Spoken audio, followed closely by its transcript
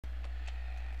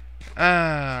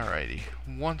Alrighty.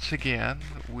 Once again,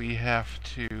 we have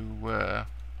to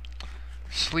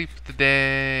sleep the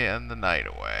day and the night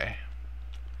away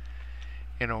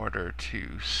in order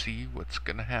to see what's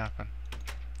gonna happen.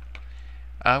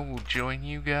 I will join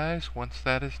you guys once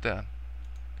that is done.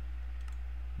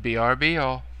 BRB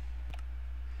all.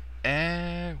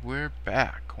 And we're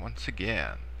back once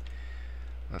again.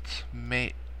 Let's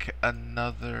make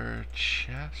another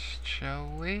chest, shall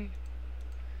we?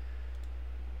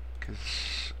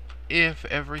 Because if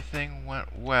everything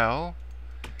went well...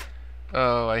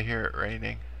 Oh, I hear it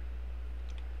raining.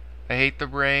 I hate the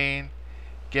rain.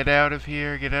 Get out of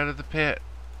here, get out of the pit.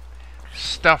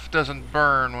 Stuff doesn't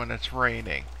burn when it's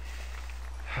raining.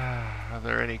 Are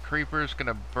there any creepers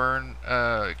gonna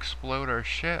explode our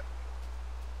shit?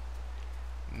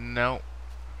 Nope.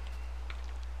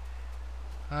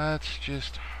 Let's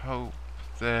just hope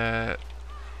that...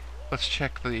 Let's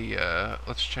check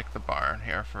the barn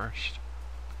here first.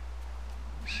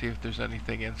 See if there's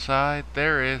anything inside.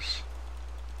 There is.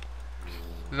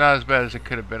 Not as bad as it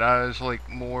could have been. I was like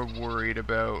more worried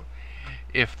about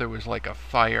if there was like a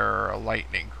fire or a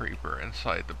lightning creeper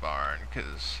inside the barn,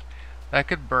 because that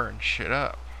could burn shit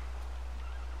up.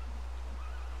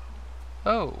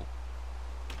 Oh.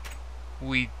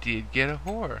 We did get a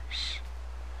horse.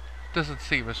 Doesn't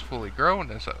seem as fully grown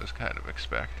as I was kind of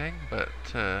expecting, but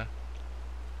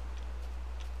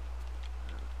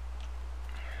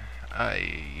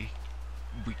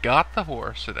we got the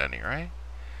horse at any rate.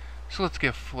 So let's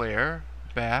get Flare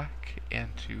back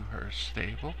into her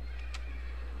stable.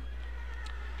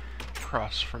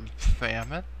 Across from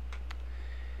Famine.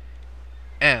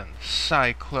 And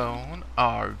Cyclone,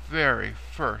 our very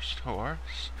first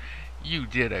horse. You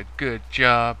did a good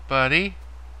job, buddy.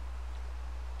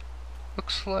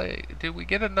 Looks like... Did we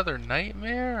get another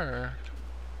nightmare? Or?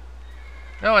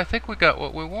 No, I think we got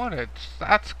what we wanted.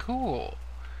 That's cool.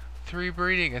 3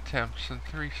 breeding attempts and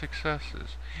 3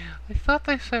 successes. I thought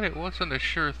they said it wasn't a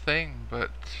sure thing,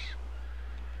 but...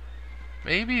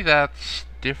 Maybe that's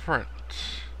different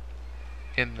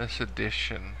in this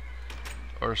edition.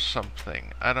 Or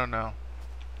something. I don't know.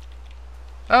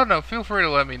 I don't know. Feel free to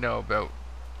let me know about...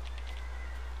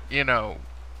 You know...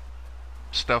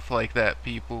 stuff like that,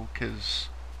 people, because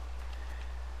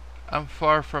I'm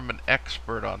far from an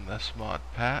expert on this mod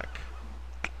pack.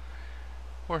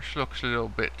 Horse looks a little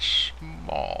bit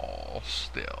small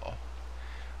still,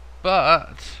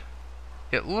 but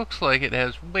it looks like it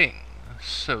has wings.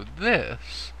 So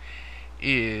this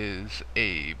is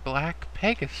a black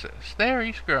Pegasus. There,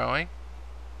 he's growing.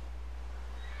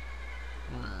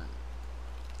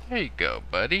 There you go,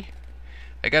 buddy.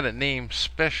 I got a name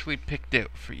specially picked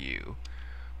out for you.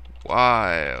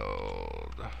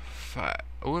 Wildfire.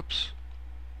 Whoops.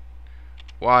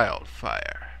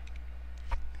 Wildfire.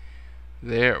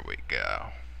 There we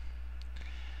go.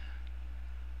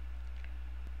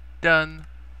 Done.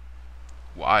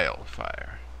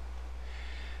 Wildfire.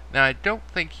 Now I don't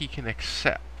think he can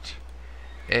accept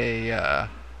a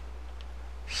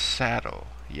saddle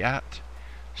yet,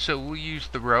 so we'll use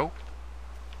the rope.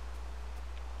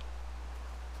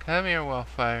 Come here,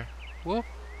 Wildfire. Whoop.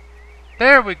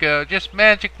 There we go, just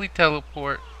magically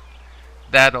teleport.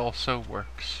 That also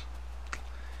works.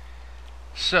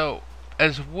 So,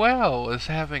 as well as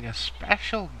having a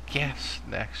special guest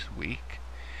next week,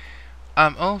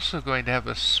 I'm also going to have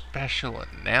a special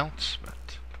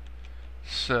announcement.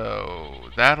 So,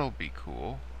 that'll be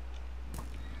cool.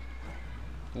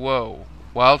 Whoa,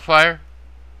 Wildfire?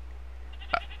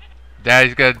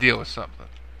 Daddy's got to deal with something.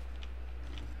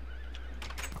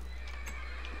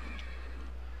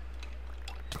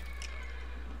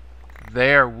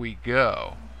 There we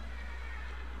go.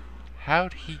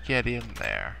 How'd he get in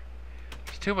there?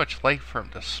 There's too much light for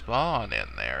him to spawn in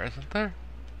there, isn't there?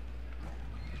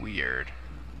 Weird.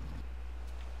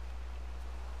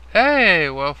 Hey,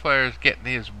 Wildfire's getting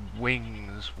his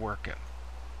wings working.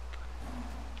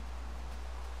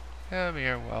 Come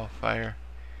here, Wildfire.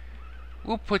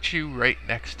 We'll put you right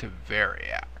next to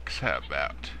Variax. How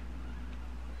about?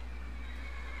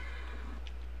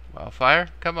 Wildfire,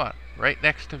 come on. Right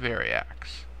next to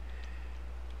Variax.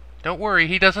 Don't worry,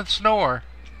 he doesn't snore.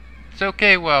 It's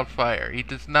okay, Wildfire. He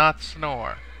does not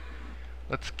snore.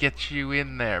 Let's get you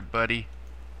in there, buddy.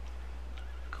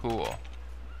 Cool.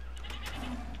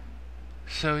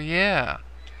 So, yeah.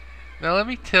 Now, let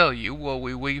me tell you, while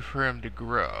we wait for him to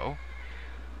grow,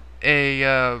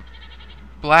 a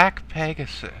black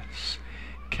Pegasus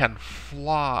can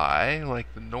fly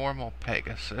like the normal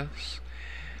Pegasus.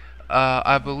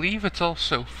 I believe it's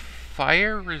also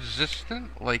fire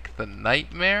resistant like the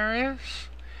Nightmare is.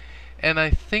 And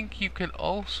I think you can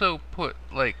also put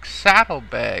like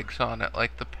saddlebags on it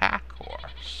like the pack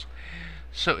horse.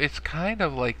 So it's kind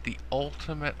of like the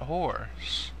ultimate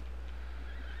horse.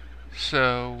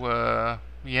 So,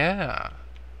 yeah.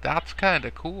 That's kind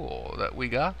of cool that we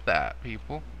got that,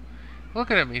 people. Look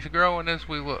at him, he's growing as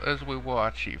we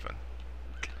watch even.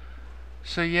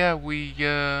 So yeah, we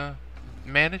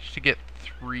managed to get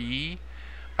 3.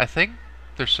 I think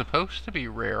they're supposed to be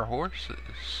rare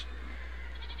horses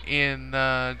in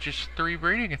just 3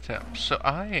 breeding attempts. So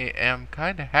I am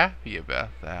kind of happy about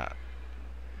that.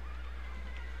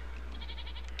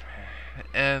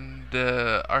 And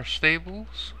our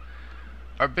stables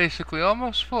are basically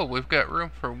almost full. We've got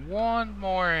room for 1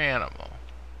 more animal.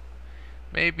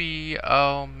 Maybe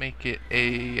I'll make it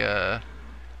a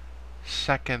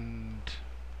second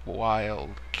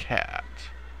wild cat.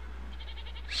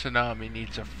 Tsunami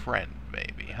needs a friend,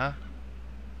 maybe, huh?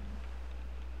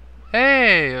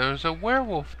 Hey, there's a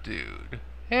werewolf dude.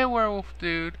 Hey, werewolf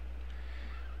dude.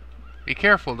 Be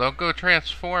careful, don't go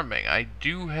transforming. I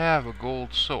do have a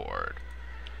gold sword.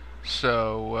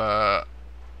 So,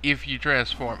 if you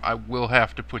transform, I will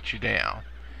have to put you down.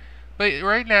 But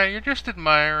right now, you're just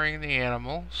admiring the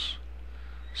animals.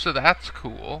 So that's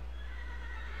cool.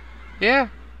 Yeah,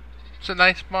 it's a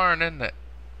nice barn, isn't it?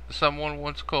 Someone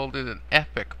once called it an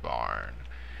epic barn.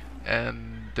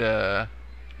 And,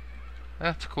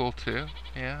 that's cool too.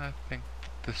 Yeah, I think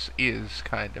this is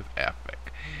kind of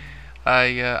epic.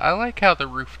 I like how the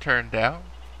roof turned out.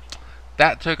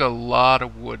 That took a lot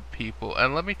of wood, people.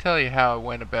 And let me tell you how I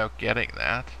went about getting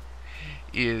that.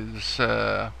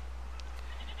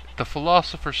 The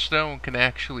Philosopher's Stone can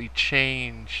actually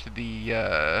change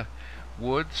the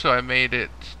wood, so I made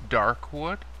it dark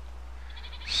wood.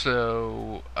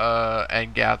 So,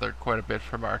 and gathered quite a bit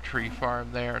from our tree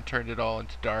farm there and turned it all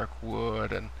into dark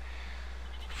wood, and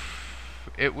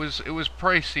it was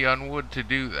pricey on wood to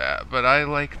do that, but I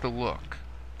like the look.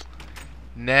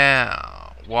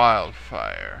 Now,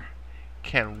 wildfire.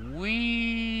 Can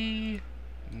we...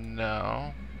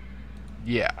 No.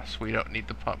 Yes, we don't need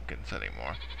the pumpkins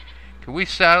anymore. Can we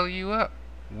saddle you up?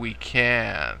 We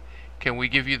can. Can we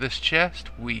give you this chest?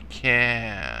 We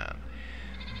can.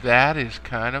 That is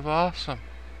kind of awesome.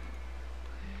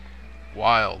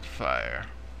 Wildfire.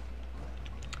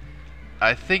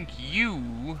 I think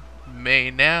you may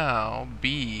now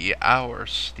be our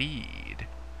steed.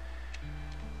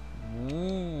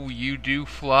 Ooh, you do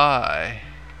fly.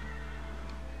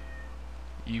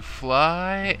 You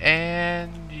fly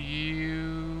and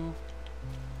you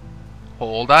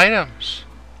hold items.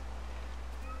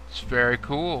 It's very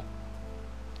cool.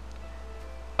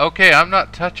 Okay, I'm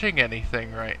not touching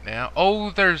anything right now. Oh,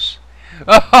 there's...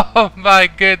 Oh my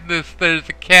goodness, there's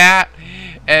a cat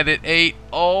and it ate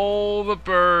all the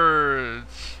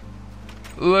birds.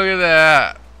 Look at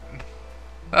that.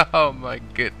 Oh my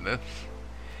goodness.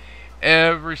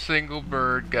 Every single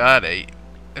bird got ate.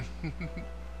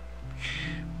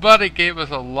 But it gave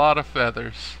us a lot of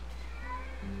feathers.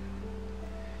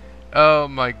 Oh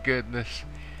my goodness.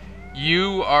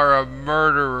 You are a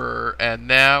murderer, and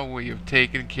now we have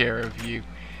taken care of you.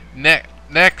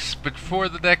 Next, before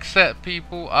the next set,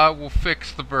 people, I will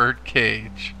fix the bird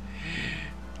cage.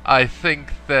 I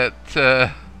think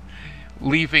that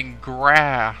leaving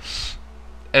grass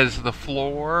as the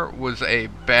floor was a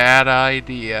bad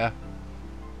idea.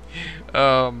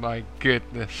 Oh my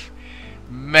goodness.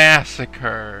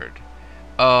 Massacred.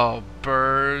 Oh,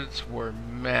 birds were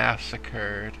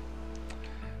massacred.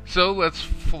 So let's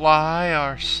fly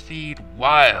our steed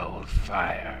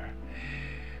Wildfire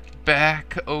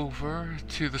back over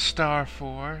to the Star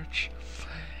Forge.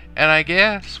 And I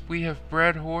guess we have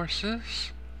bred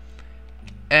horses.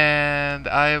 And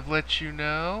I have let you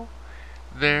know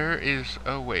there is...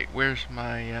 Oh wait, where's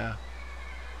my...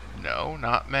 No,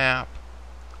 not map.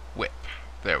 Whip.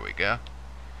 There we go.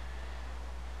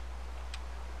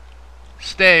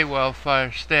 Stay,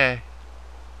 Wildfire, stay.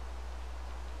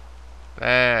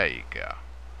 There you go.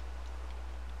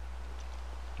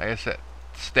 Like I said,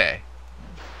 stay.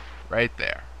 Right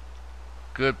there.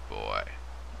 Good boy.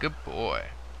 Good boy.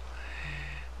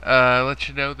 Let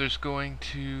you know there's going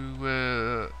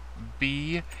to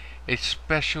be a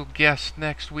special guest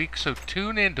next week, so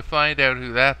tune in to find out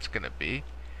who that's going to be.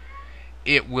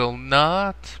 It will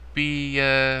not be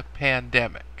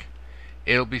Pandemic.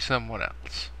 It'll be someone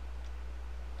else.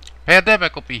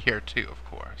 Pandemic will be here too, of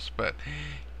course, but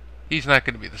he's not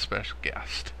going to be the special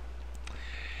guest.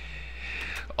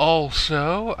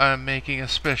 Also, I'm making a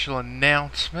special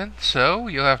announcement, so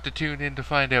you'll have to tune in to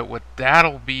find out what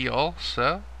that'll be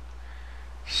also.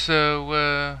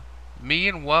 So, me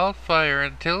and Wildfire,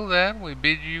 until then, we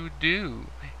bid you adieu.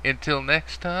 Until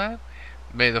next time,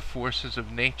 may the forces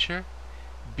of nature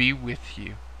be with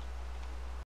you.